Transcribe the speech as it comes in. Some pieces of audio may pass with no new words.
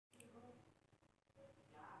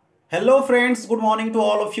Hello friends, good morning to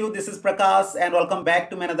all of you. This is Prakash and welcome back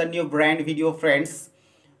to another new brand video friends.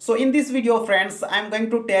 So in this video friends, I'm going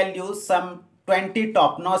to tell you some 20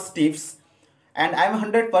 top-notch tips and I'm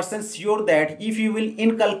 100% sure that if you will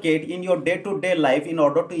inculcate in your day-to-day life in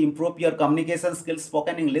order to improve your communication skills,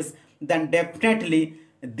 spoken English, then definitely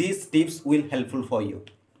these tips will helpful for you.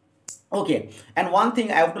 Okay, and one thing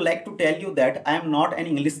I would like to tell you that I am not an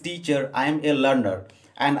English teacher, I am a learner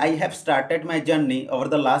and I have started my journey over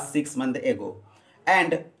the last 6 months ago.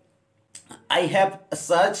 And I have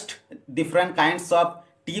searched different kinds of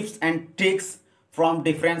tips and tricks from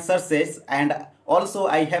different sources, and also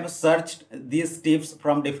I have searched these tips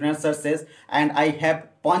from different sources and I have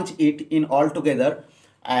punched it in all together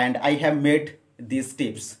and I have made these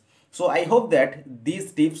tips. So I hope that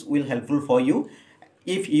these tips will helpful for you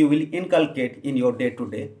if you will inculcate in your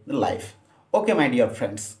day-to-day life. Okay, my dear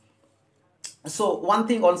friends. So one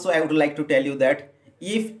thing also I would like to tell you that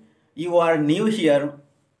if you are new here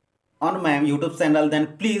on my YouTube channel,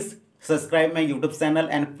 then please subscribe my YouTube channel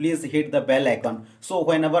and please hit the bell icon. So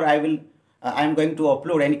whenever I'm going to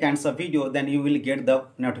upload any kinds of video, then you will get the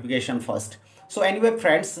notification first. So anyway,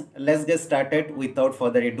 friends, let's get started without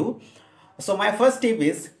further ado. So my first tip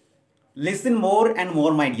is listen more and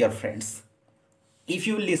more, my dear friends. If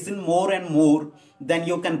you listen more and more, then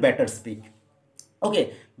you can better speak.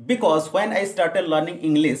 Okay, because when I started learning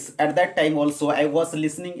English, at that time also I was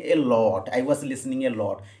listening a lot.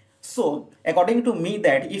 So according to me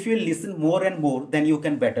that if you listen more and more, then you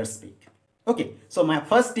can better speak. Okay, so my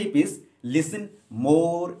first tip is listen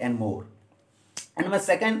more and more. And my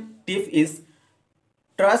second tip is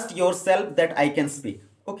trust yourself that I can speak.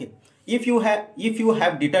 Okay, if you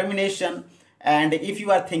have determination and if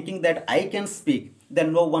you are thinking that I can speak,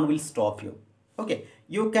 then no one will stop you. Okay,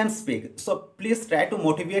 you can speak. So please try to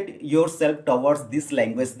motivate yourself towards this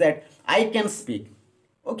language that I can speak.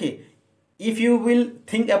 Okay, if you will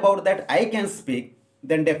think about that I can speak,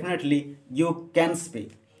 then definitely you can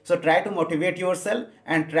speak. So try to motivate yourself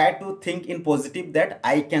and try to think in positive that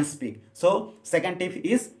I can speak. So second tip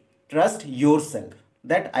is trust yourself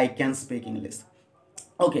that I can speak English.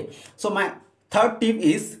 Okay, so my third tip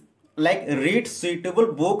is like read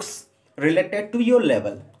suitable books related to your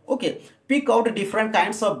level. Okay, pick out different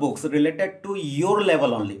kinds of books related to your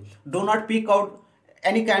level only. Do not pick out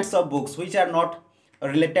any kinds of books which are not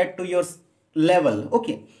related to your level.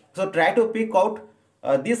 Okay, so try to pick out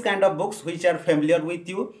these kind of books which are familiar with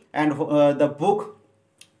you and the book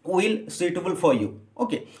will suitable for you.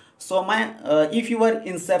 Okay, so my if you are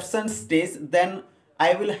inception stage, then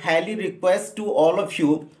I will highly request to all of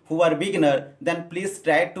you who are beginner, then please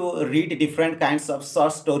try to read different kinds of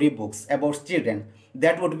short story books about children.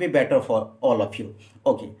 That would be better for all of you.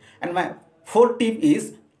 Okay, and my fourth tip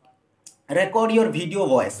is record your video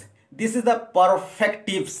voice. This is the perfect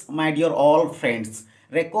tips, my dear all friends.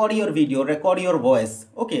 Record your video, record your voice.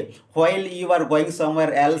 Okay, while you are going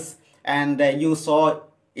somewhere else and you saw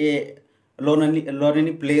a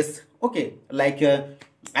lonely place, okay, like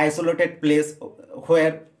isolated place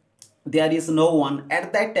where there is no one,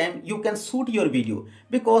 at that time you can shoot your video,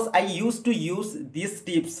 because I used to use these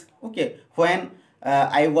tips, okay, when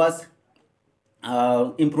I was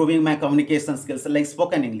improving my communication skills like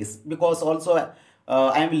spoken English, because also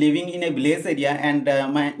I am living in a village area and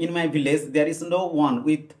in my village there is no one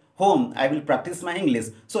with whom I will practice my English.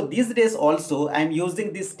 So these days also I am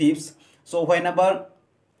using these tips. So whenever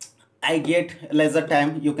I get leisure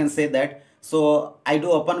time, you can say that, so I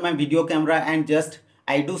do open my video camera and just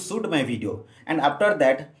I do shoot my video, and after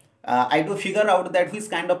that I do figure out that which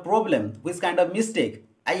kind of problem, which kind of mistake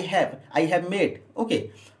I have made.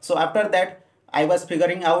 Okay, so after that I was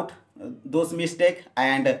figuring out those mistake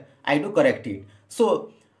and I do correct it.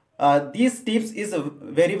 So these tips is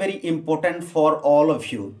very important for all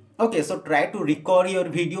of you. Okay, so try to record your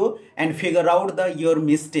video and figure out your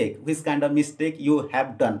mistake, which kind of mistake you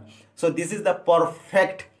have done. So this is the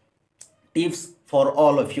perfect tips for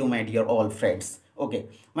all of you, my dear all friends. Okay,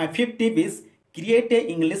 my fifth tip is create a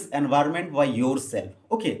English environment by yourself.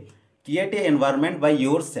 Okay, create a environment by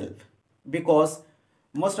yourself, because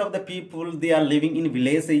most of the people, they are living in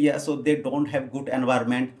village area, so they don't have good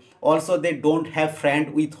environment. Also they don't have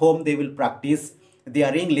friend with whom they will practice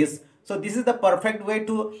their English. So this is the perfect way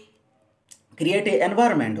to create a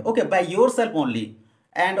environment, okay, by yourself only.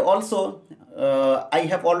 And also I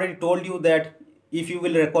have already told you that if you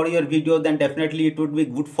will record your video, then definitely it would be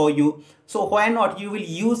good for you. So why not you will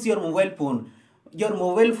use your mobile phone. Your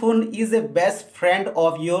mobile phone is a best friend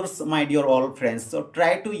of yours, my dear all friends. So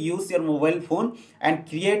try to use your mobile phone and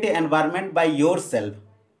create an environment by yourself.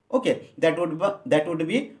 Okay, that would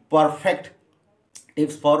be perfect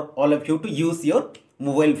tips for all of you to use your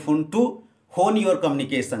mobile phone to hone your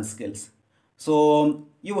communication skills. So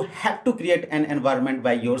you have to create an environment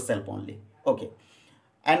by yourself only. Okay.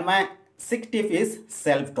 And my sixth tip is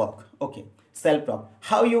self-talk. Okay. Self-talk.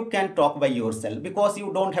 How you can talk by yourself, because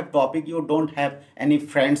you don't have topic, you don't have any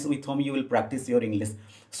friends with whom you will practice your English.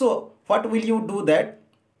 So what will you do that?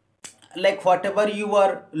 Like whatever you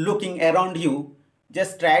are looking around you,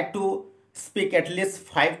 just try to speak at least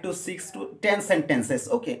 5 to 6 to 10 sentences.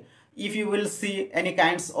 Okay. If you will see any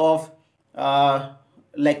kinds of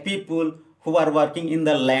like people who are working in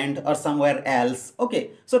the land or somewhere else,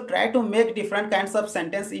 okay, so try to make different kinds of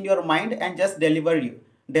sentence in your mind and just deliver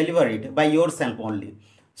it by yourself only.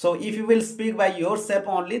 So if you will speak by yourself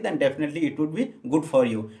only, then definitely it would be good for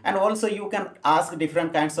you. And also you can ask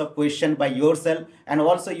different kinds of question by yourself, and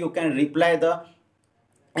also you can reply the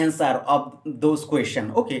answer of those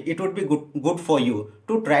questions. Okay, it would be good for you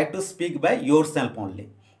to try to speak by yourself only.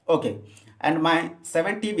 Okay. And my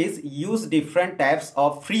seventh tip is use different types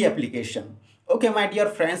of free application. Okay, my dear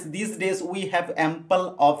friends, these days we have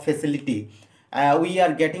ample of facility. We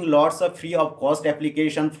are getting lots of free of cost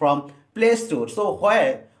application from Play Store. So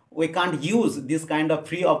why we can't use this kind of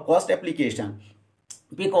free of cost application?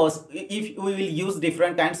 Because if we will use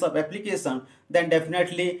different kinds of application, then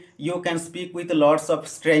definitely you can speak with lots of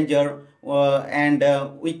stranger, and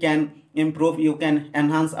we can improve, you can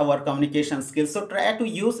enhance our communication skills. So try to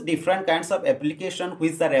use different kinds of application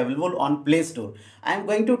which are available on Play Store. I am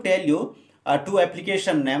going to tell you two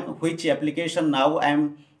application name, which application now I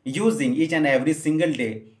am using each and every single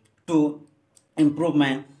day to improve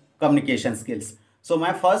my communication skills. So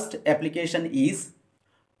my first application is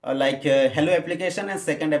hello application, and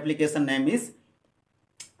second application name is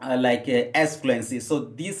Fluency. So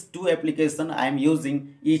these two applications I am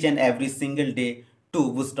using each and every single day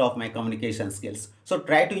to boost up my communication skills. So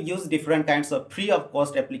try to use different kinds of free of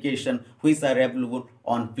cost application which are available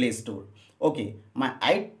on Play Store. Okay, my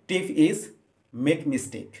eighth tip is make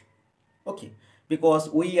mistake. Okay, because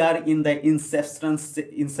we are in the inception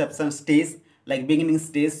stage, like beginning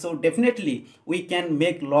stage, so definitely we can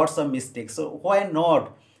make lots of mistakes. So why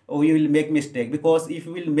not we will make mistake? Because if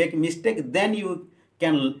you will make mistake, then you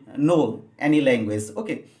can know any language.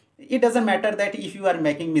 Okay, it doesn't matter that if you are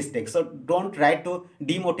making mistakes. So don't try to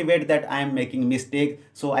demotivate that I am making mistake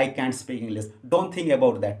so I can't speak English. Don't think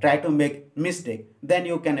about that. Try to make mistake, then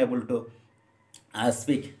you can able to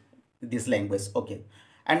speak this language. Okay.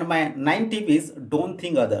 And my ninth tip is don't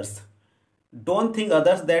think others. Don't think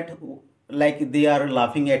others that like they are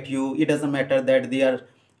laughing at you. It doesn't matter that they are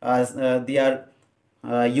they are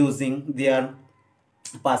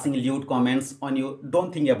passing lewd comments on you.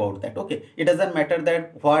 Don't think about that. Okay, it doesn't matter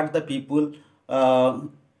that what the people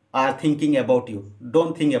are thinking about you.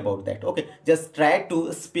 Don't think about that. Okay, just try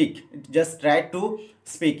to speak, this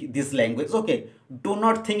language. Okay, do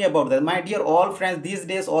not think about that, my dear all friends. These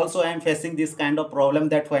days also I am facing this kind of problem,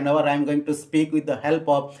 that whenever I am going to speak with the help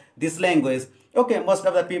of this language, okay, most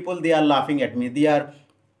of the people, they are laughing at me. They are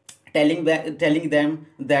telling them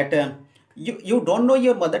that you don't know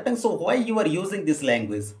your mother tongue, so why you are using this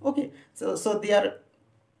language? Okay, so they are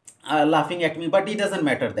laughing at me, but it doesn't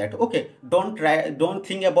matter that. Okay, don't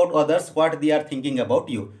think about others what they are thinking about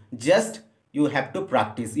you. Just you have to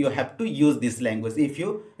practice, you have to use this language if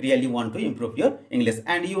you really want to improve your English,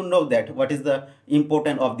 and you know that what is the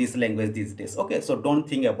importance of this language these days. Okay, so don't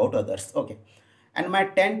think about others. Okay. And my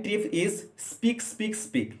 10th tip is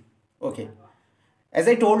speak. Okay, as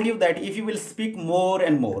I told you that if you will speak more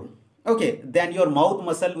and more, okay, then your mouth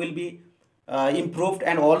muscle will be improved.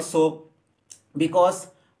 And also because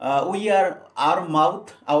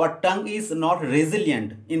our tongue is not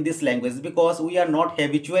resilient in this language, because we are not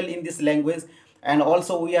habitual in this language, and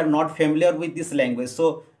also we are not familiar with this language.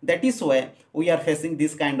 So that is why we are facing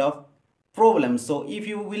this kind of problem. So if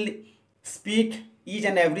you will speak each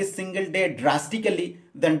and every single day drastically,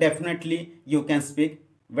 then definitely you can speak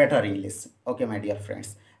better English. Okay, my dear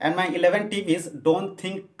friends. And my 11th tip is don't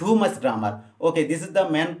think too much grammar. Okay, this is the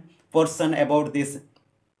main portion about this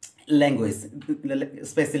language,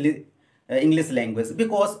 especially English language,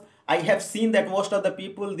 because I have seen that most of the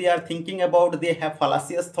people, they are thinking about, they have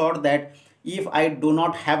fallacious thought that if I do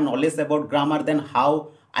not have knowledge about grammar, then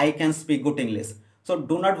how I can speak good English. So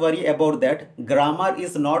do not worry about that. Grammar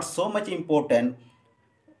is not so much important.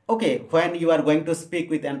 Okay, when you are going to speak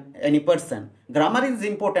with any person, grammar is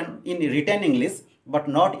important in written English, but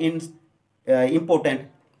not in important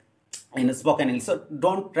in spoken English. So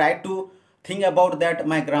don't try to think about that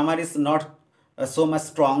my grammar is not so much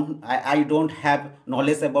strong. I don't have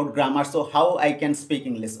knowledge about grammar, so how I can speak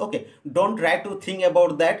English? Okay, don't try to think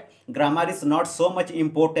about that. Grammar is not so much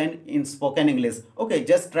important in spoken English. Okay,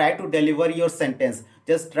 just try to deliver your sentence,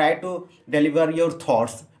 just try to deliver your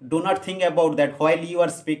thoughts. Do not think about that while you are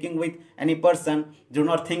speaking with any person. Do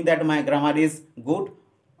not think that my grammar is good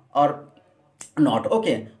or not.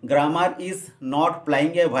 Okay, grammar is not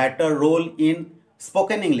playing a vital role in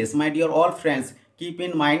spoken English. My dear all friends, keep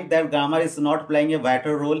in mind that grammar is not playing a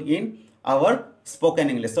vital role in our spoken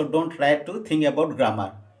English. So don't try to think about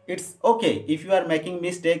grammar. It's okay if you are making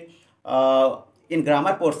mistake in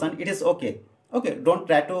grammar portion. It is okay. Okay, don't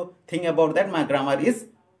try to think about that my grammar is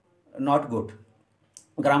not good.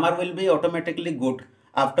 Grammar will be automatically good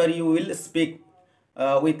after you will speak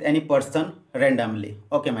with any person randomly.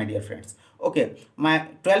 Okay, my dear friends. Okay, my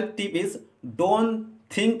 12th tip is don't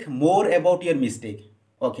think more about your mistake.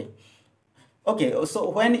 Okay, okay, so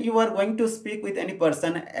when you are going to speak with any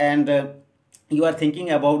person and you are thinking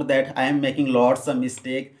about that I am making lots of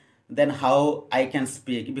mistake, then how I can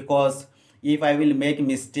speak? Because if I will make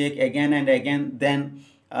mistake again and again, then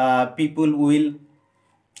people will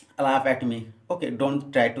laugh at me. Okay,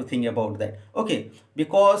 don't try to think about that. Okay,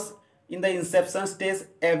 because in the inception stage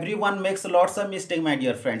everyone makes lots of mistake, my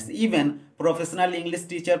dear friends. Even professional English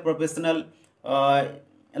teacher, professional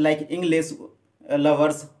like English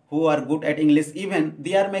lovers who are good at English, even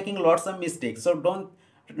they are making lots of mistakes. So don't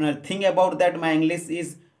think about that my English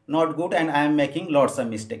is not good and I am making lots of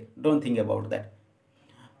mistake. Don't think about that.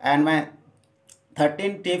 And my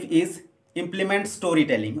 13th tip is implement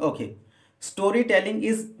storytelling. Okay, storytelling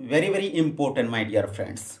is very important, my dear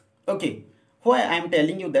friends. Okay, why I am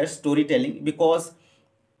telling you that storytelling? Because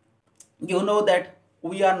you know that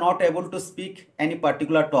we are not able to speak any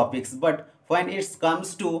particular topics, but when it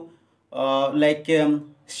comes to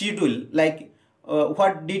schedule, like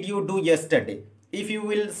what did you do yesterday, if you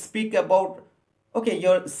will speak about okay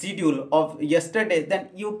your schedule of yesterday, then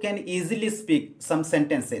you can easily speak some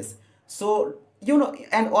sentences. So you know,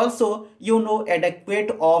 and also you know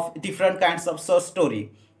adequate of different kinds of short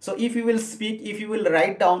story. So if you will speak, if you will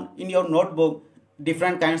write down in your notebook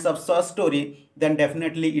different kinds of short story, then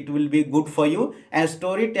definitely it will be good for you. And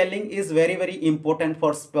storytelling is very important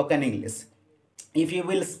for spoken English. If you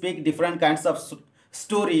will speak different kinds of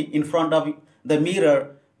story in front of the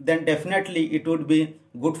mirror, then definitely it would be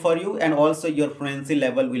good for you, and also your fluency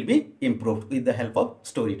level will be improved with the help of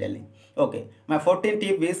storytelling. Okay, my 14th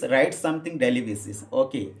tip is write something daily basis.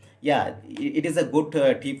 Okay, yeah, it is a good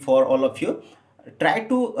tip for all of you. Try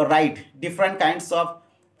to write different kinds of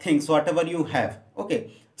things whatever you have.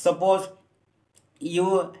 Okay, suppose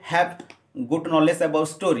you have good knowledge about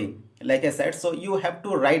story, like I said, so you have to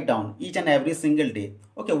write down each and every single day.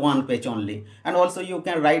 Okay, one page only. And also you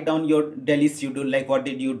can write down your daily schedule, like what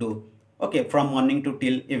did you do, okay, from morning to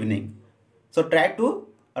till evening. So try to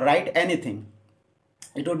write anything.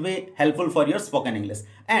 It would be helpful for your spoken English.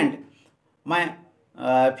 And my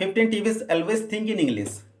 15 tip is always think in English.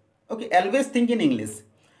 Okay, always think in English.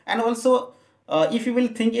 And also if you will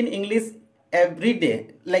think in English every day,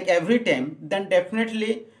 like every time, then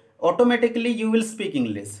definitely automatically you will speak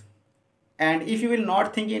English. And if you will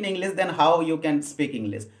not think in English, then how you can speak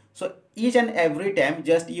English? So each and every time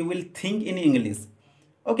just you will think in English.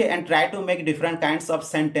 Okay, and try to make different kinds of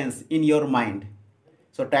sentence in your mind.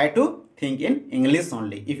 So try to think in English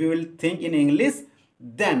only. If you will think in English,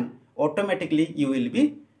 then automatically you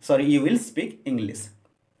will speak English.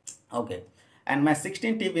 Okay, and my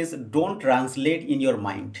 16th tip is don't translate in your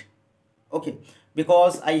mind. Okay,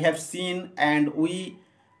 because I have seen and we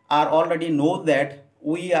are already know that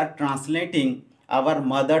we are translating our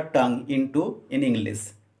mother tongue into in English.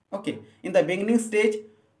 Okay, in the beginning stage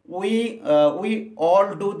we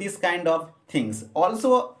all do this kind of things.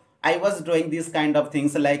 Also I was doing this kind of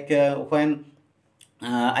things, like when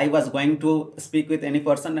I was going to speak with any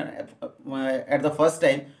person at the first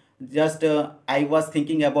time, just I was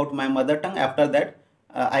thinking about my mother tongue. After that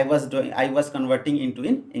I was converting into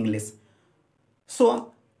in English.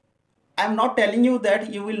 So I'm not telling you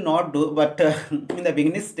that you will not do, but in the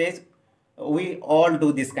beginning stage we all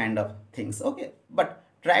do this kind of things. Okay, but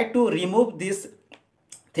try to remove these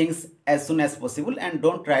things as soon as possible, and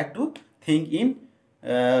don't try to think in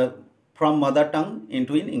from mother tongue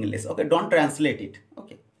into in English. Okay, don't translate it.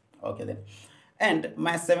 Okay, okay then. And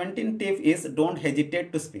my 17th tip is don't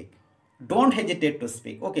hesitate to speak. Don't hesitate to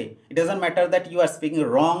speak. Okay, it doesn't matter that you are speaking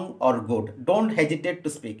wrong or good. Don't hesitate to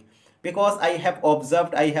speak, because I have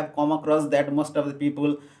observed, I have come across that most of the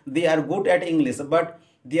people, they are good at English, but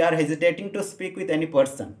they are hesitating to speak with any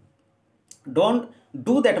person. Don't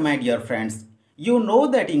do that, my dear friends. You know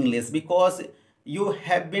that English, because You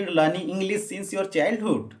have been learning English since your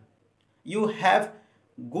childhood. You have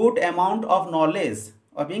good amount of knowledge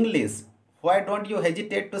of English. Why don't you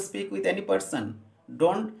hesitate to speak with any person?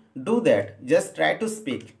 Don't do that. Just try to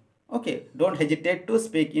speak. Okay, don't hesitate to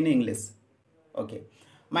speak in English. Okay.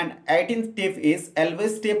 My 18th tip is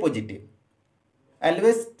always stay positive.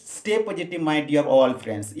 Always stay positive, my dear all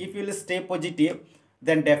friends. If you will stay positive,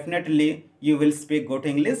 then definitely you will speak good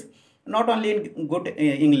English. Not only in good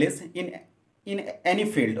English, in any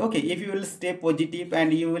field. Okay, if you will stay positive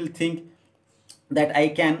and you will think that I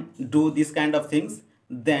can do this kind of things,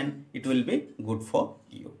 then it will be good for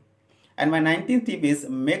you. And my 19th tip is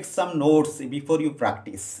make some notes before you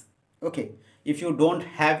practice. Okay, if you don't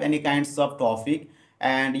have any kinds of topic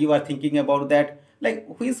and you are thinking about that,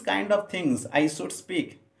 like which kind of things I should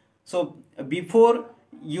speak. So before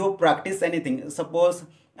you practice anything, suppose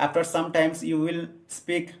after some times you will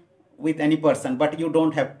speak with any person, but you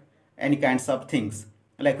don't have any kinds of things,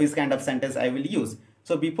 like which kind of sentence I will use.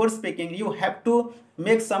 So before speaking, you have to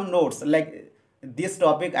make some notes, like this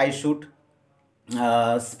topic I should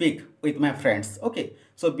speak with my friends. Okay,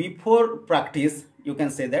 so before practice, you can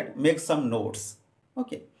say that make some notes.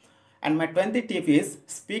 Okay, and my 20th tip is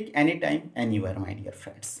speak anytime, anywhere, my dear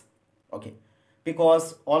friends. Okay,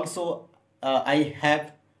 because also I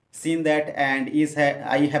have seen that, and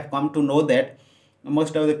I have come to know that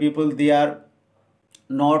most of the people, they are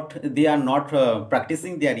not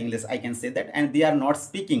practicing their English, I can say that, and they are not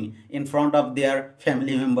speaking in front of their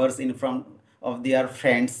family members, in front of their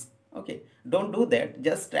friends. Okay, don't do that.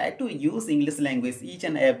 Just try to use English language each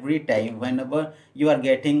and every time. Whenever you are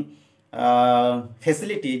getting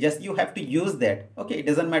facility, just you have to use that. Okay, it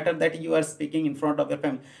doesn't matter that you are speaking in front of your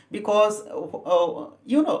family, because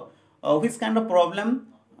which kind of problem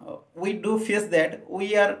we do face, that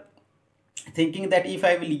we are thinking that if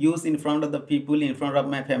I will use in front of the people, in front of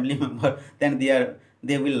my family member, then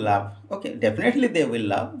they will laugh. Okay, definitely they will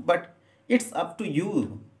laugh, but it's up to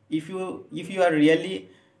you. If you are really,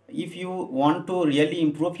 if you want to really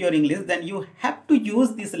improve your English, then you have to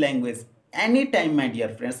use this language anytime, my dear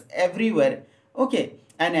friends, everywhere. Okay,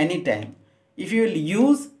 and anytime. If you will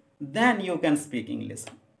use, then you can speak English.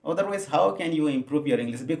 Otherwise, how can you improve your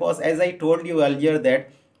English? Because as I told you earlier that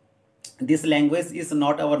this language is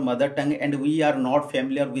not our mother tongue, and we are not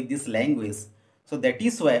familiar with this language. So that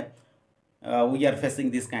is why we are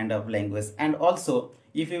facing this kind of language. And also,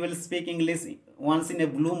 if you will speak English once in a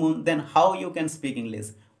blue moon, then how you can speak English?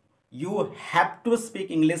 You have to speak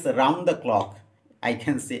English around the clock, I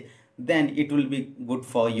can say. Then it will be good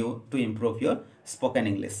for you to improve your spoken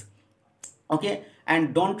English. Okay,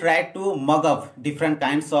 and don't try to mug up different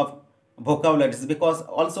kinds of vocabularies, because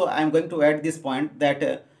also I'm going to add this point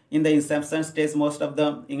that in the inception stage, most of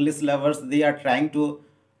the English lovers, they are trying to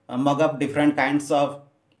mug up different kinds of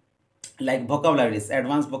like vocabularies,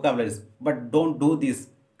 advanced vocabularies, but don't do these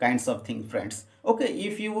kinds of things, friends. Okay,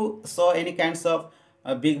 if you saw any kinds of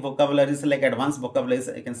big vocabularies, like advanced vocabularies,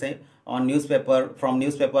 I can say, on newspaper, from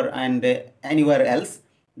newspaper, and anywhere else,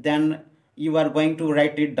 then you are going to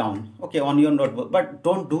write it down, okay, on your notebook. But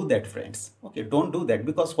don't do that, friends. Okay, don't do that,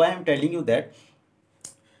 because why I'm telling you that,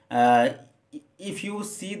 uh, if you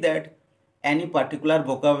see that any particular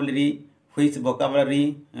vocabulary, which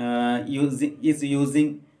vocabulary is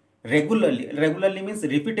using regularly means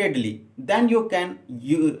repeatedly, then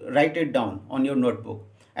you write it down on your notebook.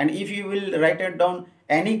 And if you will write it down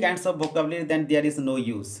any kinds of vocabulary, then there is no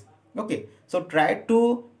use. Okay, so try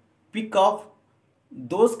to pick up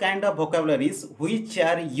those kind of vocabularies which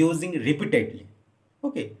are using repeatedly.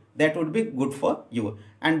 Okay, that would be good for you.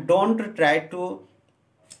 And don't try to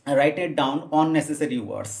write it down unnecessary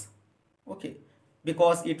words. Okay,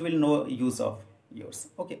 because it will no use of yours.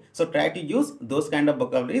 Okay, so try to use those kind of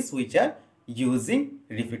vocabularies which are using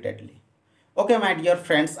repeatedly. Okay, my dear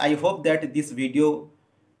friends, I hope that this video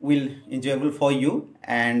will enjoyable for you,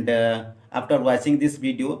 and after watching this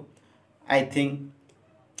video, I think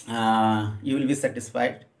you will be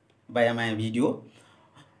satisfied by my video.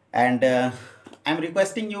 And I'm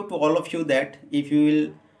requesting you, to all of you, that if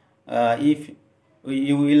you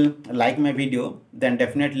will like my video, then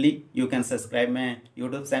definitely you can subscribe my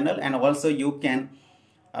YouTube channel, and also you can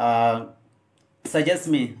suggest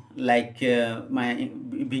me, like my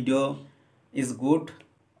video is good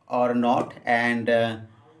or not, and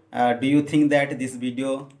do you think that this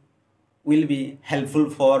video will be helpful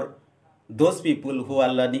for those people who are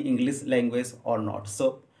learning English language or not.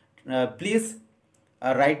 So please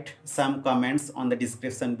write some comments on the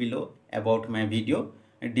description below about my video.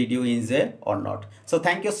 Did you enjoy or not? So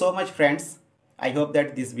thank you so much, friends. I hope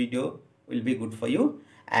that this video will be good for you,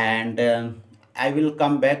 and I will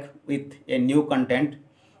come back with a new content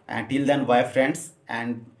And till then, bye friends,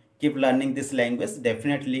 and keep learning this language.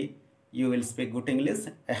 Definitely you will speak good English.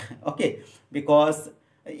 Okay, because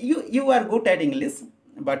you are good at English,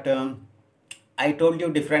 but I told you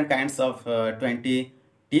different kinds of 20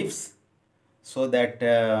 tips, so that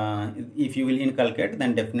if you will inculcate,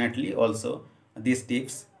 then definitely also these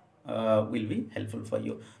tips will be helpful for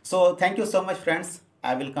you. So thank you so much friends.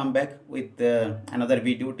 I will come back with another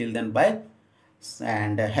video. Till then, bye,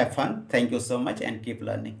 and have fun. Thank you so much, and keep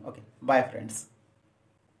learning. Okay, bye friends.